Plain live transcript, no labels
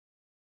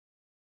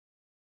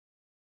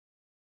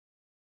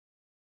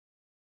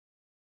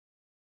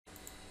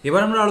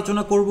এবার আমরা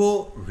আলোচনা করব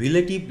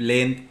রিলেটিভ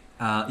লেন্থ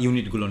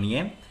ইউনিটগুলো নিয়ে।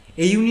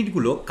 এই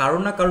ইউনিটগুলো কারো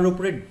না কারোর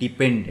উপরে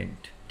ডিপেন্ডেন্ট,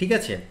 ঠিক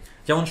আছে?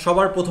 যেমন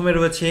সবার প্রথমে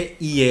রয়েছে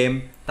ইএম,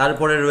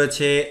 তারপরে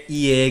রয়েছে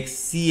ইএক্স,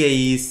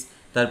 সিএইচ,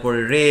 তারপরে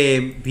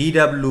রেম,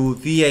 ভিডাব্লিউ,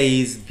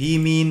 ভিএইচ,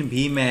 ভিমিন,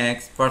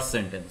 ভিম্যাক্স,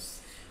 পার্সেন্টেজ।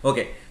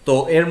 ওকে, তো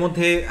এর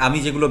মধ্যে আমি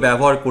যেগুলো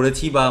ব্যবহার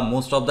করেছি বা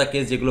মোস্ট অফ দ্য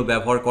কেস যেগুলো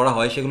ব্যবহার করা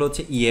হয় সেগুলো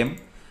হচ্ছে ইএম,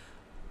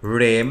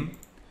 রেম,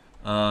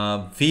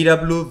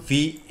 ভিডাব্লিউ,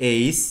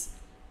 ভিএইচ,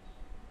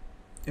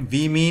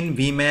 ভিমিন,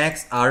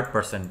 ভিম্যাক্স আর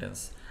পার্সেন্টেজ।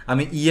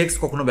 আমি ইএক্স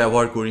কখনো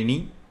ব্যবহার করিনি,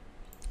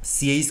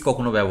 সিএইচ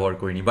কখনো ব্যবহার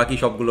করিনি, বাকি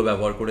সবগুলো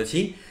ব্যবহার করেছি।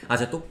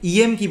 আচ্ছা, তো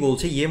ইএম কি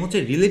বলছে? ইএম হচ্ছে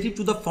relative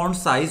to the font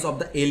size of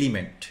the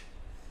element.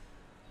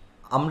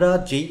 আমরা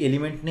যেই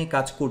এলিমেন্ট নিয়ে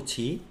কাজ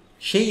করছি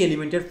সেই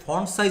এলিমেন্টের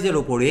ফন্ট সাইজের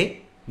ওপরে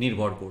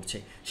নির্ভর করছে।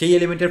 সেই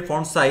এলিমেন্টের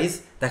ফন্ট সাইজ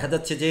দেখা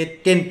যাচ্ছে যে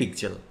 10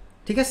 পিক্সেল,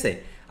 ঠিক আছে?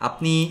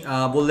 আপনি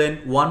বললেন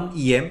 1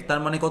 ইএম, তার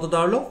মানে কত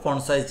দাঁড়ালো?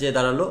 ফন্ট সাইজ যে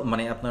দাঁড়ালো,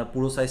 মানে আপনার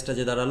পুরো সাইজটা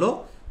যে দাঁড়ালো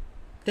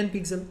 10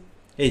 পিক্সেল।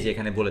 এই যে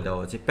এখানে বলে দেওয়া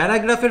হচ্ছে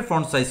প্যারাগ্রাফের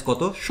ফন্ট সাইজ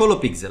কত? 16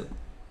 পিক্সেল।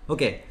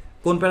 ওকে,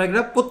 কোন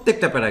প্যারাগ্রাফ?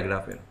 প্রত্যেকটা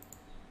প্যারাগ্রাফের।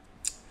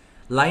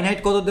 লাইন হাইট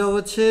কত দেওয়া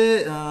হচ্ছে?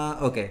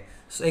 ওকে,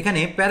 এখানে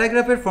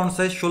প্যারাগ্রাফের font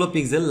size 16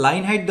 pixel,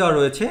 line height দেওয়া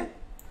রয়েছে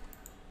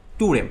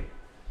 2 রেম।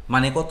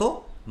 মানে কত?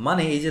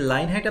 মানে এই যে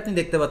লাইন হাইট আপনি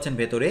দেখতে পাচ্ছেন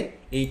ভেতরে,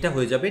 এইটা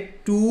হয়ে যাবে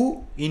 2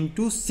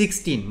 ×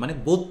 16, মানে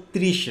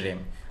 32 রেম।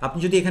 আপনি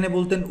যদি এখানে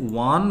বলতেন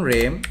 1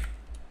 রেম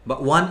বা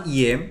 1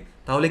 ইএম,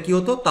 তাহলে কি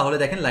হতো? তাহলে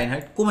দেখেন লাইন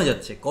হাইট কমে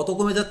যাচ্ছে। কত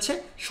কমে যাচ্ছে?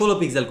 16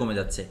 পিক্সেল কমে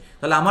যাচ্ছে।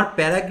 তাহলে আমার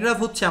প্যারাগ্রাফ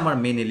হচ্ছে আমার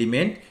মেন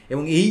এলিমেন্ট,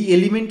 এবং এই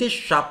এলিমেন্টের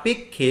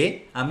সাপেক্ষে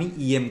আমি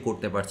ইএম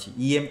করতে পারছি,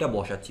 ইএমটা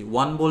বসাচ্ছি।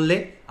 1 বললে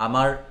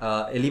আমার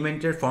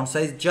এলিমেন্টের ফন্ট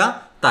সাইজ যা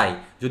তাই,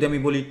 যদি আমি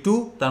বলি 2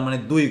 তার মানে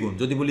 2 গুণ,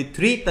 যদি বলি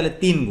 3 তাহলে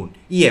 3 গুণ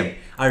ইএম।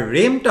 আর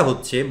রেমটা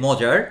হচ্ছে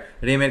মজার,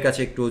 রেমের কাছে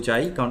একটু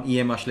চাই, কারণ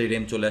ইএম আসলে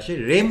রেম চলে আসে।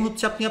 রেম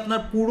হচ্ছে আপনি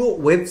আপনার পুরো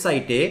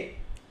ওয়েবসাইটে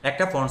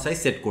একটা ফন্ট সাইজ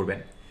সেট করবেন,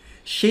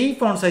 সেই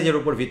ফন্ট সাইজের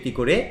উপর ভিত্তি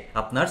করে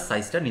আপনার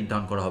সাইজটা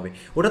নির্ধারণ করা হবে।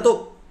 ওটা তো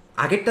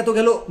আগেরটা তো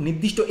গেল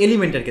নির্দিষ্ট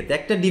এলিমেন্টের ক্ষেত্রে,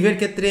 একটা ডিভের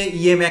ক্ষেত্রে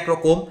ইএম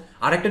একরকম,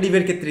 আর একটা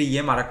ডিভের ক্ষেত্রে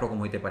ইএম আর এক রকম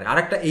হইতে পারে, আর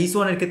একটা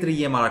H1 এর ক্ষেত্রে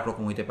ইএম আর এক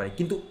রকম হইতে পারে।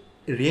 কিন্তু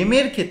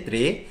রেমের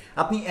ক্ষেত্রে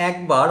আপনি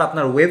একবার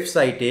আপনার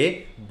ওয়েবসাইটে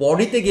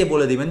বডিতে গিয়ে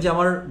বলে দিবেন যে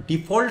আমার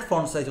ডিফল্ট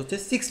ফন্ট সাইজ হচ্ছে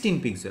 16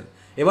 পিক্সেল।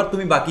 এবার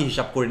তুমি বাকি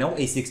হিসাব করে নাও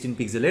এই 16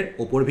 পিক্সেলের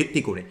ওপর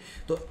ভিত্তি করে।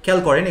 তো খেয়াল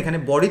করেন এখানে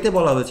বডিতে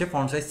বলা হয়েছে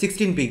ফন্ট সাইজ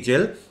 16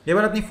 পিক্সেল।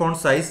 এবার আপনি ফন্ট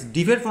সাইজ,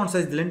 ডিভের ফন্ট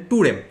সাইজ দিলেন 2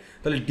 রেম,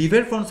 তাহলে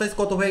ডিভের ফন্ট সাইজ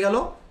কত হয়ে গেল?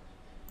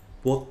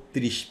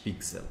 32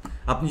 পিক্সেল।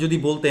 আপনি যদি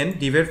বলতেন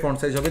ডিভের ফন্ট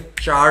সাইজ হবে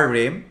 4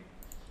 রেম,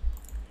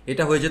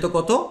 এটা হয়ে যেত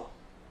কত?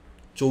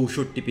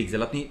 64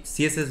 পিক্সেল। আপনি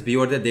সিএসএস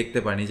ভিউয়ারদের দেখতে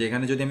পারেন যে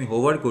এখানে যদি আমি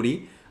হোভার করি,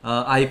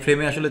 আই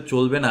ফ্রেমে আসলে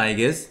চলবে না আই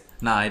গেস,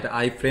 না এটা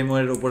আই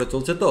ফ্রেমের উপরে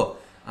চলছে, তো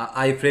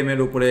আই ফ্রেমের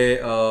উপরে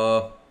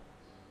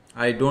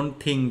আই ডোন্ট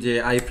থিঙ্ক যে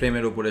আই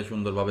ফ্রেমের উপরে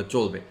সুন্দরভাবে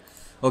চলবে।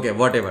 ওকে,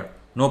 হোয়াট এভার,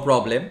 নো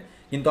প্রবলেম।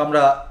 কিন্তু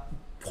আমরা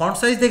ফন্ট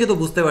সাইজ দেখে তো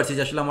বুঝতে পারছি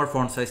যে আসলে আমার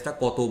ফন্ট সাইজটা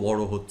কত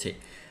বড় হচ্ছে।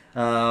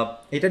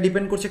 এটা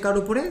ডিপেন্ড করছে কার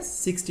উপরে?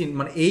 16,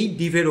 মানে এই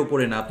ডিভের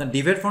ওপরে না। আপনার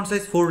ডিভের ফন্ট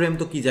সাইজ 4 রেম,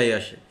 তো কি যাই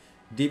আসে?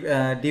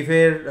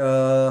 ডিভের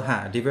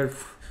হ্যাঁ, ডিভের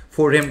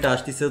 4 রেমটা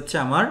আসতেছে হচ্ছে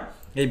আমার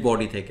এই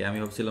বডি থেকে। আমি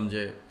ভাবছিলাম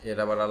যে এর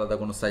আবার আলাদা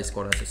কোনো সাইজ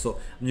করা আছে। সো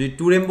যদি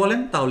 2 রেম বলেন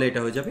তাহলে এটা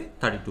হয়ে যাবে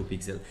 32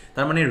 পিক্সেল।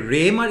 তার মানে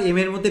রেম আর এম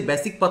এর মধ্যে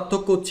বেসিক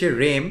পার্থক্য হচ্ছে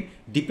রেম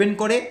ডিপেন্ড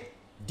করে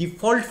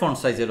ডিফল্ট ফন্ট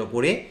সাইজের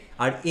ওপরে,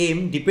 আর এম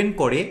ডিপেন্ড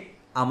করে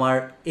আমার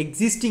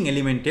এক্সিস্টিং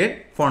এলিমেন্টের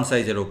ফন্ট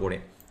সাইজের ওপরে।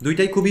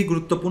 দুইটাই খুবই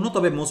গুরুত্বপূর্ণ,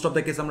 তবে মোস্ট অফ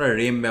দ্য কেস আমরা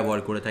রেম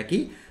ব্যবহার করে থাকি।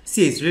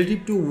 CH relative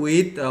to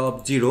with of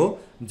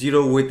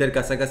 0 উইথের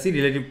কাছাকাছি,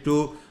 relative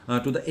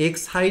to the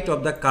x height of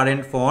the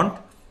current font.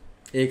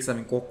 X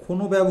আমি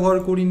কখনো ব্যবহার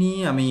করিনি,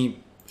 আমি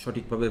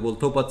সঠিকভাবে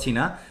বলতেও পারছি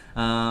না,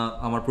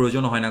 আমার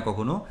প্রয়োজনও হয় না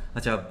কখনো।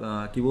 আচ্ছা,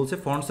 কি বলছে?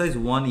 Font size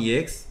 1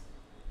 EX,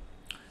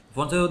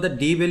 font size of the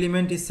div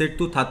element is set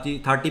to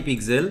 30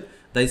 pixel.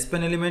 The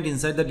span element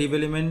inside the div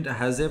element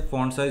has a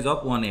font size of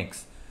 1x.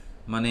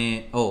 মানে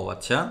ও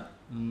আচ্ছা,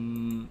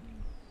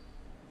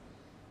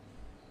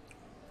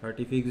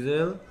 30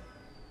 pixel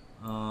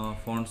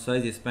font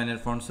size, স্প্যানের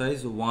font size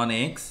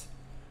 1x।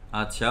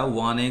 আচ্ছা,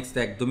 1x তো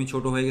একদমই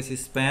ছোট হয়ে গেছে।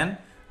 Span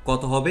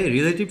কত হবে?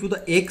 Relative to the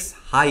x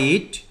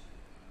height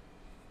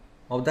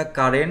of the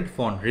current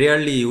font,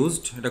 rarely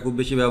used, এটা খুব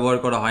বেশি ব্যবহার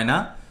করা হয় না,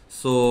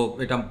 সো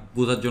এটা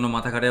বোঝার জন্য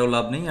মাথা খাটায়ও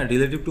লাভ নেই। আর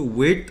relative to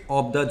with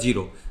of the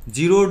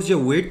জিরোর যে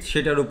উইথ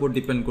সেটার উপর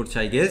ডিপেন্ড করছে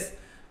I guess.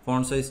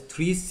 Font size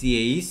 3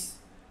 CH,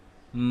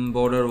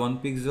 border 1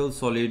 pixel,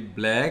 solid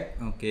black.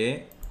 Okay,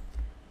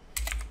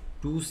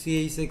 2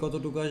 CH এ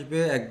কতটুকু আসবে?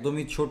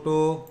 একদমই ছোট।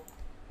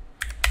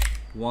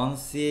 1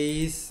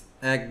 CH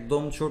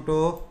একদম ছোট।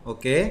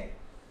 ওকে,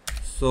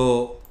 সো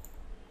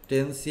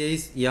 10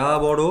 CH ইয়া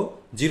বড়,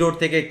 জিরোর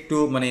থেকে একটু,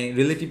 মানে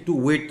রিলেটিভ টু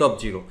উইথ অফ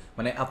 0,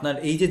 মানে আপনার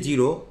এই যে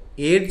 0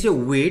 এর যে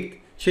উইথ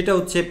সেটা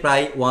হচ্ছে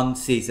প্রায় 1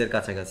 CH এর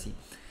কাছাকাছি।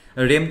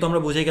 রেম তো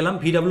আমরা বুঝে গেলাম।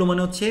 ভিডাব্লিউ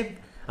মানে হচ্ছে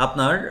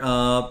আপনার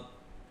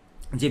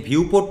যে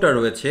ভিউপোর্টটা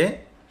রয়েছে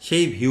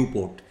সেই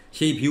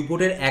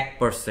ভিউপোর্টের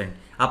 1%।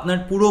 আপনার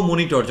পুরো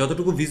মনিটর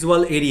যতটুকু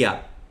ভিজুয়াল এরিয়া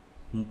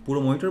পুরো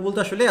মনিটর বলতে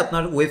আসলে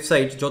আপনার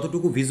ওয়েবসাইট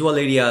যতটুকু ভিজুয়াল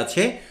এরিয়া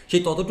আছে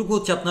সেই ততটুকু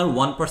হচ্ছে আপনার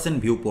 1%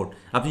 ভিউ পোর্ট।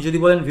 আপনি যদি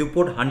বলেন ভিউ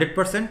পোর্ট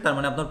 100%, তার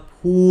মানে আপনার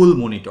ফুল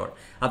মনিটর।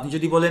 আপনি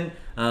যদি বলেন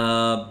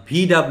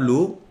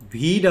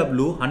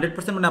ভিডাব্লিউ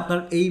 100%, মানে আপনার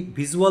এই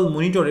ভিজুয়াল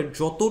মনিটরের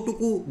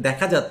যতটুকু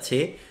দেখা যাচ্ছে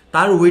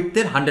তার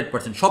উইডথের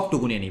 100%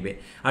 সবটুকু নিয়ে নিবে।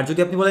 আর যদি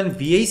আপনি বলেন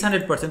ভিএইচ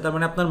 100%, তার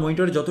মানে আপনার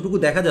মনিটরে যতটুকু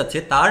দেখা যাচ্ছে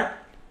তার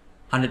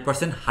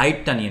 100%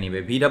 হাইটটা নিয়ে নিবে।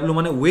 ভিডাব্লিউ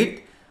মানে with,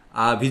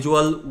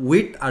 visual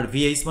with, R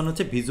VH মানে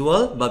হচ্ছে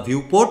ভিজুয়াল বা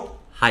ভিউপোর্ট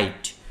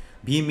হাইট।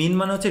 ভি মিন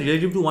মানে হচ্ছে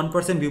relative to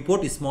 1%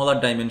 viewport smaller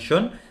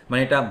dimension,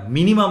 মানে এটা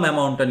মিনিমাম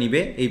অ্যামাউন্টটা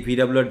নিবে এই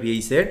ভিডাব্লিউ আর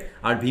ভিএইচ এর,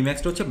 আর ভি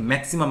ম্যাক্সটা হচ্ছে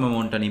ম্যাক্সিমাম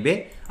অ্যামাউন্টটা নিবে।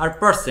 আর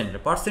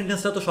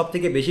পার্সেন্টেজটা তো সব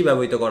থেকে বেশি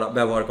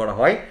ব্যবহার করা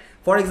হয়।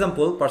 ফর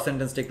এক্সাম্পল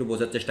পার্সেন্টেজটা একটু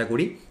বোঝার চেষ্টা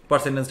করি।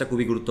 পার্সেন্টেজটা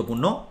খুবই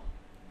গুরুত্বপূর্ণ।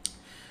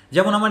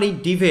 যেমন আমার এই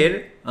ডিভের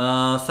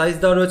সাইজ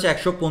দেওয়া রয়েছে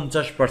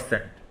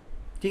 150%,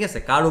 ঠিক আছে?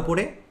 কার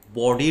ওপরে?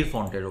 বডির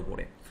ফন্টের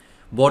ওপরে।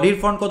 বডির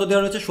ফন্ট কত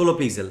দেওয়া রয়েছে? 16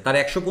 পিক্সেল। তার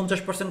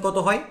 150% কত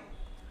হয়?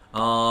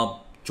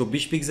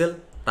 24 পিক্সেল।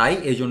 তাই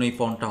এই জন্য এই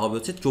ফন্টটা হবে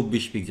হচ্ছে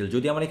 24 পিক্সেল।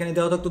 যদি আমার এখানে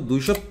দেওয়া থাকতো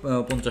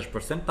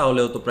 250%, তাহলে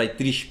হতো প্রায়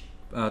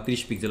 30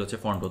 পিক্সেল হচ্ছে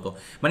ফন্ট হতো।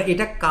 মানে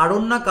এটা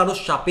কারোর না কারোর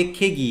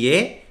সাপেক্ষে গিয়ে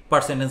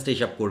পার্সেন্টেজটা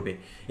হিসাব করবে।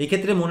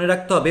 এক্ষেত্রে মনে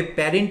রাখতে হবে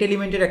প্যারেন্ট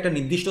এলিমেন্টের একটা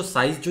নির্দিষ্ট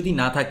সাইজ যদি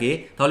না থাকে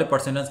তাহলে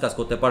পার্সেন্টেজ কাজ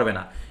করতে পারবে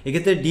না।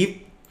 এক্ষেত্রে ডিভ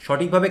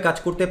সঠিকভাবে কাজ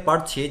করতে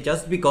পারছে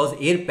জাস্ট বিকজ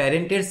এর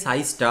প্যারেন্টের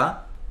সাইজটা,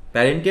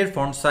 প্যারেন্টের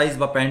ফন্ট সাইজ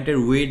বা প্যারেন্টের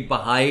ওয়েট বা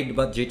হাইট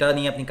বা যেটা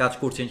নিয়ে আপনি কাজ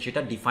করছেন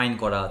সেটা ডিফাইন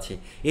করা আছে,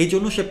 এই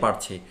জন্য সে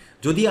পারছে।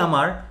 যদি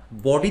আমার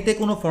বডিতে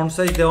কোনো ফন্ট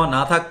সাইজ দেওয়া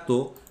না থাকতো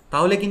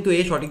তাহলে কিন্তু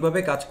এ সঠিকভাবে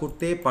কাজ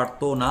করতে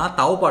পারতো না।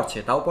 তাও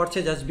পারছে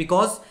জাস্ট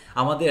বিকজ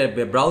আমাদের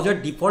ব্রাউজার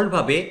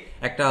ডিফল্টভাবে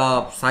একটা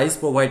সাইজ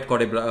প্রোভাইড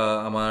করে।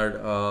 আমার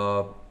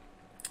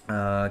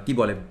কি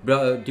বলে,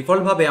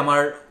 ডিফল্টভাবে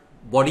আমার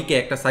বডিকে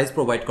একটা সাইজ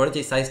প্রোভাইড করে,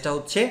 যে সাইজটা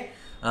হচ্ছে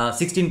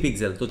 16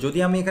 পিক্সেল। তো যদি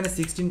আমি এখানে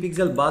 16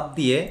 পিক্সেল বাদ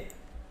দিয়ে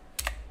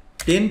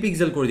 10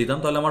 পিক্সেল করে দিতাম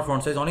তাহলে আমার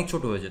ফন্ট সাইজ অনেক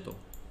ছোট হয়ে যেত।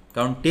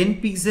 কারণ 10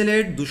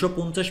 পিক্সেলের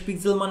 250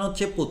 পিক্সেল মানে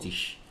হচ্ছে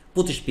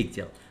 25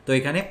 পিক্সেল। তো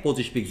এখানে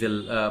 25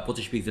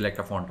 পিক্সেল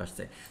একটা ফন্ট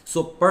আসছে। সো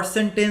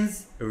পার্সেন্টেজ,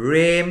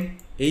 রেম,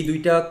 এই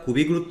দুইটা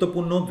খুবই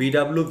গুরুত্বপূর্ণ।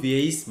 ভিডাব্লিউ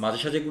ভিএইচ মাঝে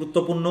সাঝে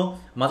গুরুত্বপূর্ণ,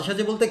 মাঝে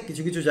সাঝে বলতে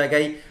কিছু কিছু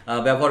জায়গায়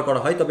ব্যবহার করা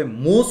হয়, তবে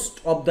মোস্ট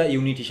অফ দ্য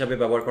ইউনিট হিসাবে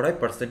ব্যবহার করা হয়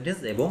পার্সেন্টেজ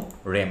এবং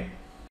রেম।